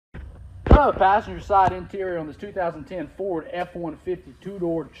on the passenger side interior on this 2010 Ford F-150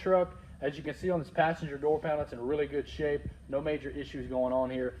 two-door truck. As you can see on this passenger door panel, it's in really good shape. No major issues going on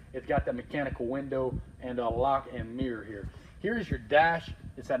here. It's got that mechanical window and a lock and mirror here. Here's your dash.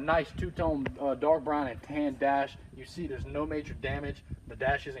 It's a nice two-tone dark brown and tan dash. You see there's no major damage. The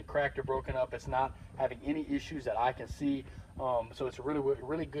dash isn't cracked or broken up. It's not having any issues that I can see. So it's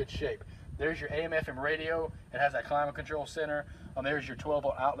really good shape. There's your AM/FM radio. It has that climate control center. There's your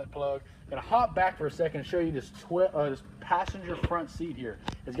 12-volt outlet plug. I'm gonna hop back for a second and show you this passenger front seat here.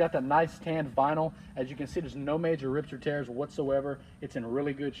 It's got that nice tan vinyl. As you can see, there's no major rips or tears whatsoever. It's in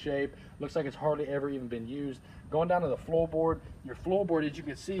really good shape. Looks like it's hardly ever even been used. Going down to the floorboard, your floorboard, as you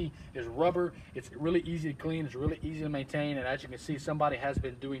can see, is rubber. It's really easy to clean. It's really easy to maintain. And as you can see, somebody has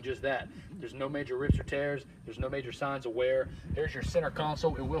been doing just that. There's no major rips or tears. There's no major signs of wear. There's your center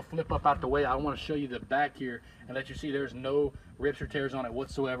console. It will flip up out the way. I want to show you the back here and let you see there's no rips or tears on it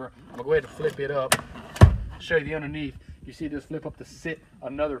whatsoever. I'm gonna go ahead and flip it up, show you the underneath. You see this flip up to sit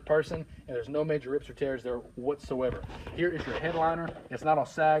another person, and there's no major rips or tears there whatsoever. Here is your headliner. It's not all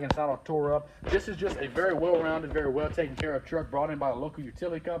sag, and it's not all tore up. This is just a very well-rounded, very well taken care of truck brought in by a local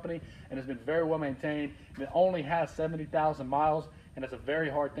utility company, and it's been very well maintained. It only has 70,000 miles, and it's a very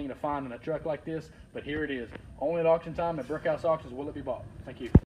hard thing to find in a truck like this, but here it is. Only at auction time at Brickhouse Auctions will it be bought. Thank you.